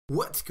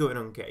What's going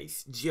on,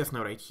 guys? Just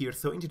now right here.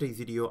 So in today's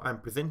video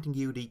I'm presenting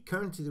you the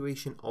current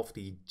situation of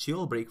the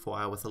jailbreak for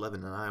iOS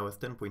 11 and iOS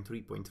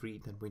 10.3.3,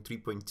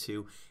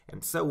 10.3.2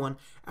 and so on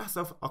as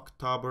of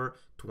October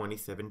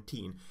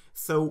 2017.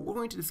 So we're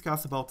going to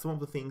discuss about some of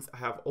the things I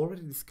have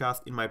already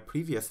discussed in my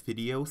previous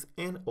videos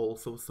and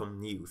also some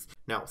news.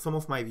 Now, some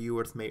of my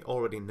viewers may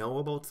already know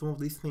about some of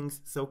these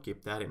things, so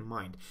keep that in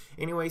mind.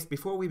 Anyways,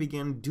 before we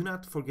begin, do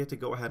not forget to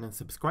go ahead and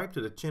subscribe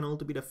to the channel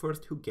to be the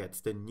first who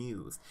gets the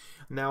news.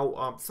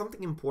 Now,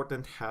 something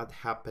important had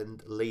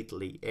happened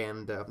lately,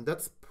 and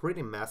that's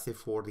pretty massive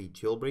for the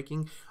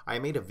jailbreaking. I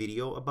made a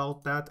video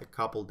about that a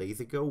couple days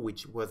ago,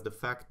 which was the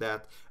fact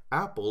that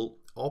Apple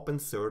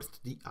open-sourced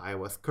the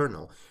iOS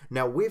kernel.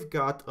 Now, we've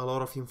got a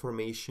lot of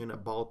information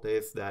about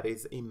this that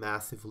is a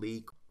massive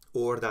leak,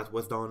 or that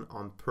was done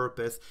on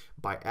purpose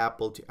by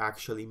Apple to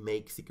actually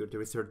make security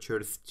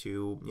researchers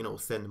to,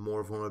 send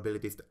more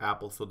vulnerabilities to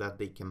Apple so that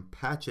they can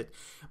patch it.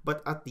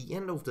 But at the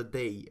end of the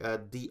day,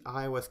 the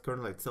iOS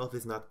kernel itself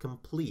is not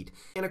complete.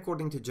 And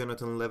according to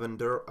Jonathan Levin,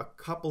 there are a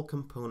couple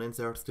components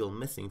that are still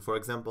missing. For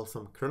example,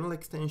 some kernel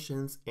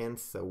extensions and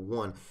so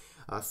on.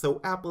 So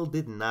Apple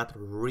did not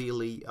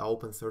really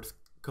open source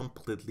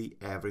completely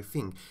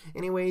everything.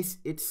 Anyways,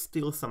 it's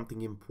still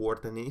something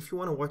important, and if you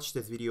want to watch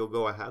this video,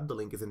 go ahead. The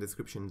link is in the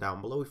description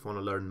down below if you want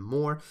to learn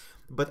more.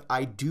 But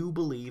I do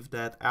believe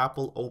that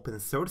Apple open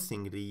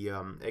sourcing the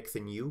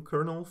XNU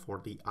kernel for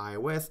the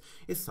iOS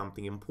is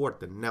something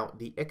important. Now,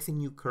 the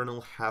XNU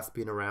kernel has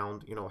been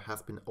around,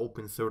 has been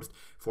open sourced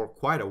for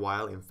quite a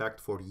while, in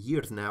fact for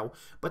years now,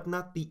 but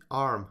not the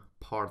ARM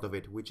part of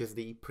it, which is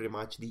pretty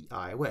much the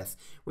iOS,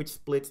 which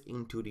splits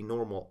into the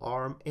normal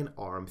ARM and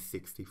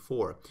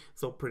ARM64.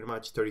 So pretty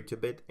much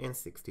 32-bit and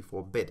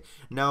 64-bit.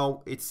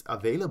 Now it's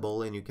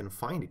available and you can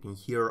find it in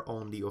here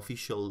on the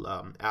official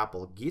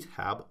Apple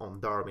GitHub on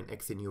the ARM and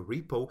XNU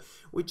repo,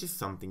 which is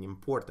something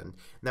important.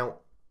 Now,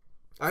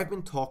 I've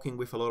been talking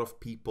with a lot of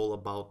people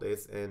about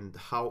this and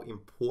how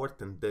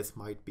important this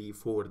might be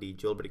for the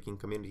jailbreaking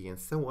community and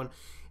so on.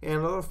 And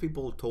a lot of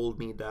people told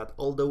me that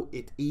although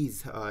it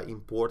is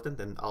important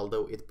and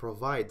although it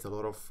provides a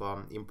lot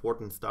of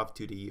important stuff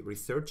to the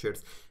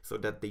researchers so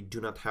that they do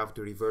not have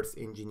to reverse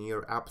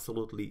engineer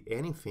absolutely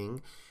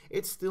anything,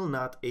 it's still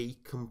not a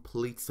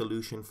complete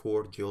solution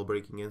for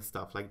jailbreaking and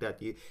stuff like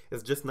that.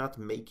 It's just not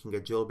making a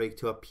jailbreak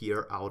to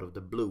appear out of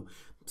the blue.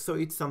 So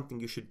it's something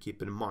you should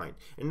keep in mind.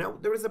 And now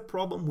there is a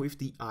problem with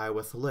the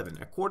iOS 11.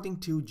 According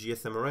to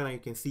GSM Arena, you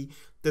can see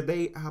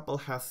today Apple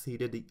has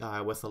seeded the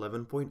iOS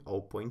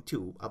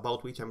 11.0.2,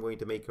 about which I'm going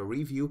to make a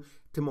review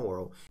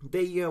tomorrow.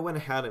 They went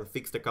ahead and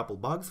fixed a couple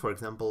bugs, for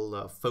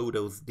example,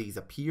 photos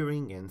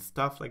disappearing and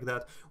stuff like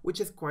that,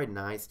 which is quite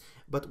nice.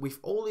 But with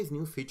all these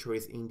new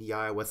features in the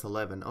iOS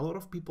 11, a lot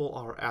of people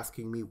are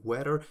asking me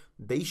whether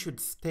they should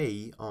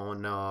stay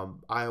on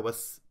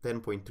iOS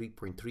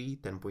 10.3.3,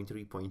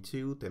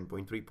 10.3.2,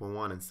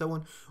 10.3.1 and so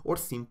on, or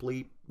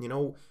simply,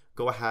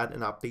 go ahead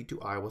and update to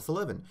iOS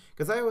 11.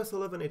 Because iOS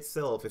 11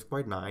 itself is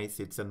quite nice,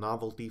 it's a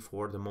novelty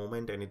for the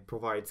moment, and it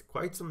provides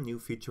quite some new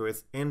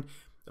features, and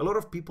a lot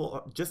of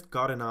people just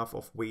got enough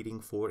of waiting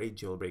for a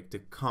jailbreak to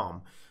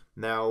come.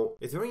 Now,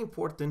 it's very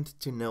important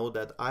to know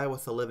that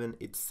iOS 11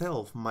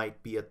 itself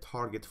might be a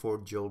target for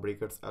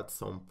jailbreakers at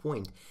some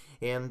point.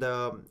 And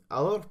a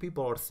lot of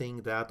people are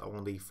saying that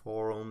on the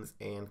forums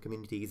and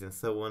communities and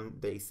so on.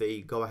 They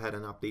say go ahead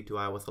and update to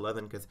iOS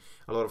 11 because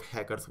a lot of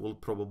hackers will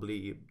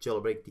probably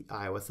jailbreak the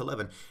iOS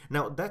 11.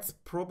 Now, that's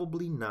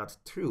probably not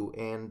true.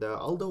 And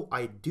although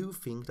I do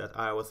think that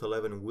iOS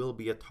 11 will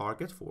be a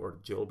target for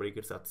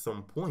jailbreakers at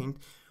some point,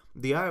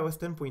 the iOS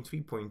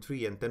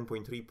 10.3.3 and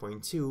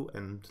 10.3.2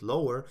 and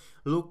lower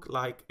look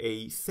like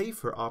a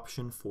safer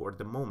option for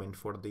the moment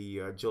for the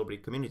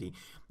jailbreak community.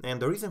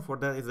 And the reason for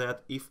that is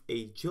that if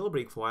a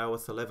jailbreak for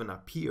iOS 11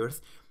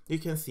 appears, you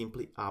can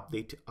simply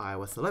update to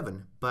iOS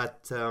 11.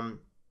 But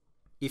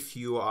if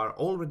you are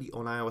already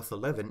on iOS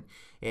 11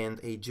 and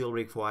a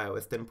jailbreak for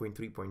iOS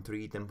 10.3.3,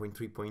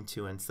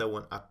 10.3.2 and so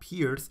on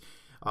appears,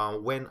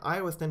 when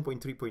iOS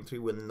 10.3.3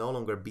 will no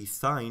longer be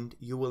signed,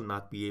 you will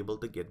not be able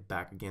to get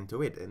back again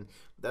to it, and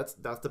that's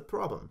the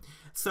problem.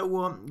 So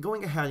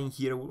going ahead in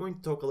here, we're going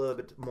to talk a little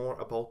bit more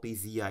about the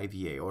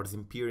ziVA, or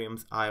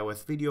Zimperium's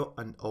iOS video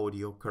and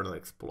audio kernel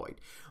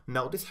exploit.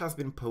 Now, this has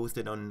been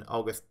posted on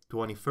August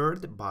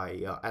 23rd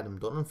by Adam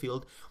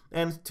Donenfel'd,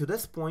 and to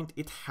this point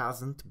it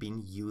hasn't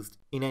been used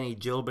in any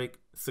jailbreak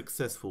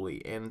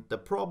successfully, and the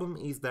problem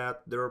is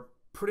that there are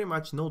pretty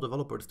much no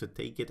developers to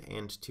take it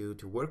and to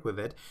work with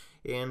it,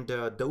 and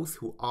those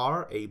who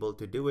are able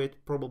to do it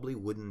probably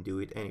wouldn't do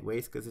it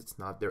anyways because it's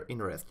not their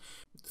interest.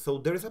 So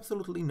there is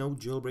absolutely no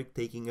jailbreak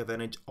taking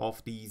advantage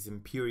of the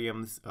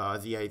Zimperium's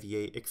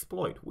ziVA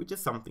exploit, which is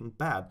something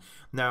bad.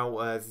 Now,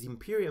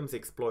 Zimperium's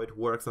exploit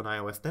works on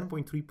iOS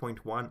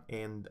 10.3.1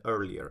 and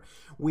earlier,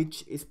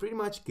 which is pretty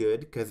much good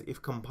because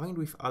if combined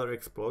with other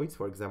exploits,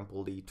 for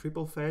example the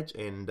triple fetch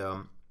and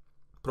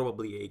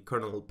probably a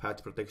kernel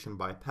patch protection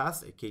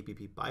bypass, a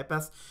KPP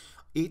bypass,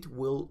 it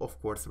will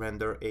of course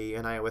render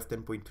an iOS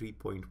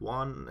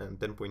 10.3.1 and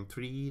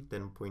 10.3,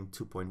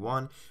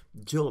 10.2.1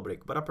 jailbreak,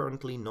 but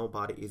apparently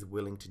nobody is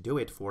willing to do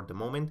it for the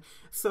moment,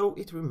 so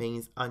it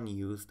remains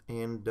unused.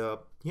 And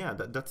yeah,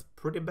 that's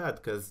pretty bad,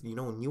 because you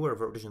know, newer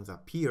versions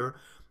appear,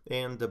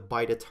 and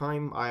by the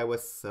time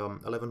iOS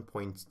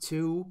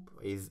 11.2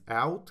 is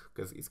out,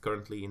 because it's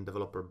currently in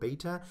developer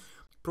beta,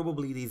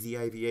 probably the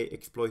ziVA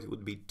exploit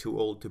would be too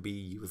old to be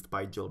used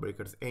by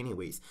jailbreakers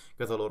anyways,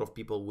 because a lot of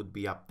people would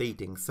be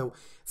updating. So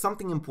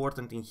something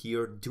important in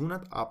here: do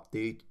not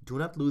update, do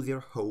not lose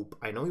your hope.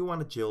 I know you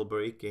want a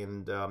jailbreak,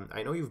 and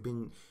I know you've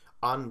been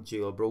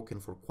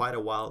unjailbroken for quite a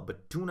while,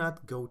 but do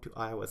not go to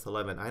iOS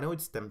 11. I know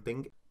it's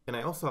tempting. And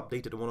I also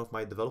updated one of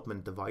my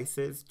development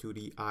devices to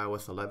the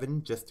iOS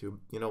 11 just to,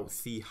 you know,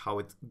 see how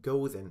it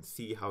goes and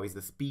see how is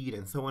the speed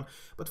and so on.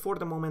 But for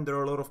the moment, there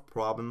are a lot of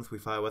problems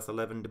with iOS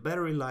 11. The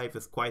battery life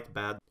is quite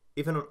bad,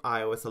 even on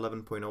iOS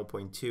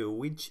 11.0.2,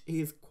 which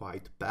is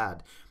quite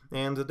bad.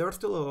 And there are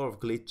still a lot of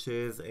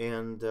glitches,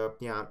 and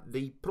yeah,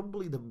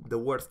 probably the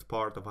worst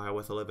part of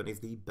iOS 11 is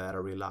the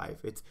battery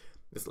life. It's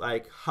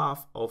like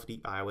half of the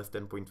iOS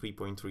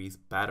 10.3.3's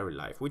battery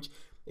life, which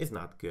is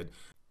not good.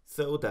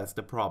 So that's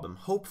the problem.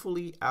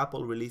 Hopefully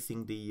Apple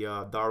releasing the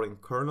Darwin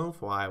kernel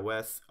for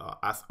iOS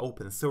as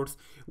open source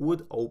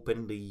would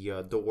open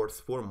the doors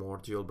for more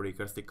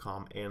jailbreakers to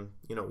come and,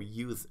 you know,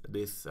 use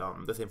this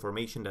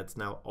information that's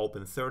now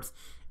open source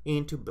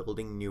into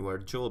building newer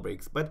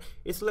jailbreaks. But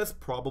it's less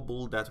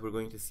probable that we're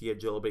going to see a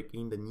jailbreak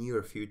in the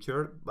near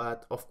future,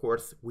 but of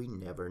course we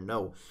never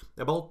know.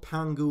 About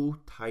Pangu,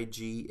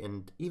 Taiji,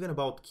 and even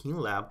about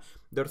KeenLab,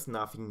 there's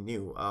nothing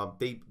new.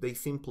 They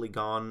simply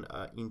gone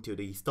into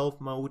the stealth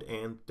mode,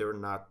 and they're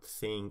not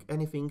saying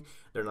anything,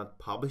 they're not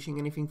publishing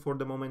anything for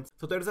the moment.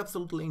 So there's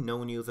absolutely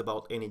no news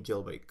about any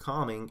jailbreak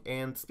coming.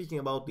 And speaking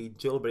about the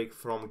jailbreak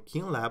from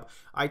KeenLab,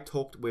 I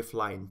talked with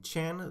Lion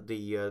Chen,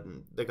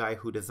 the guy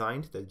who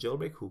designed the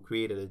jailbreak, who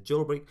created a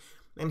jailbreak,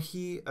 and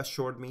he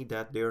assured me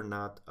that they're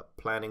not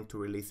planning to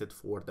release it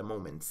for the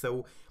moment.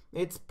 So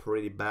it's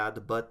pretty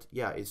bad, but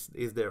yeah, it's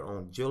their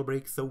own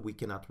jailbreak, so we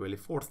cannot really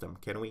force them,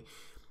 can we?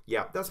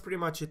 Yeah, that's pretty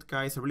much it,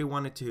 guys. I really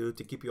wanted to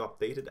keep you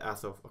updated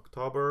as of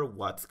October,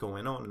 what's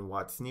going on and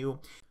what's new.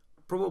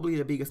 Probably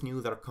the biggest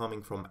news are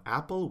coming from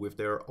Apple with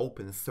their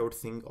open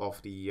sourcing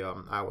of the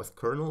iOS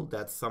kernel.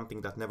 That's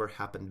something that never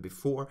happened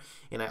before,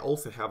 and I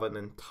also have an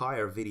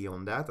entire video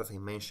on that, as I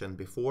mentioned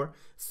before.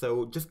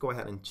 So just go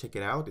ahead and check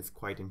it out, it's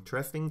quite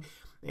interesting.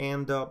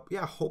 And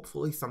yeah,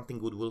 hopefully something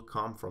good will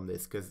come from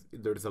this, because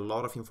there's a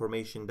lot of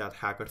information that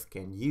hackers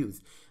can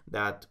use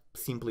that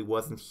simply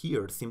wasn't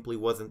here, simply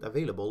wasn't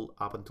available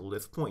up until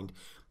this point.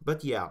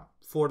 But yeah,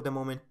 for the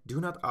moment,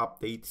 do not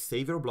update,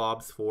 save your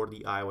blobs for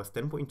the iOS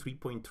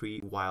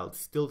 10.3.3 while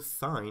it's still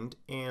signed,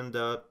 and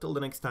till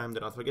the next time, do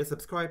not forget to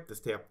subscribe to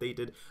stay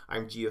updated.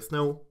 I'm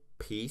GeoSnow,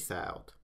 peace out.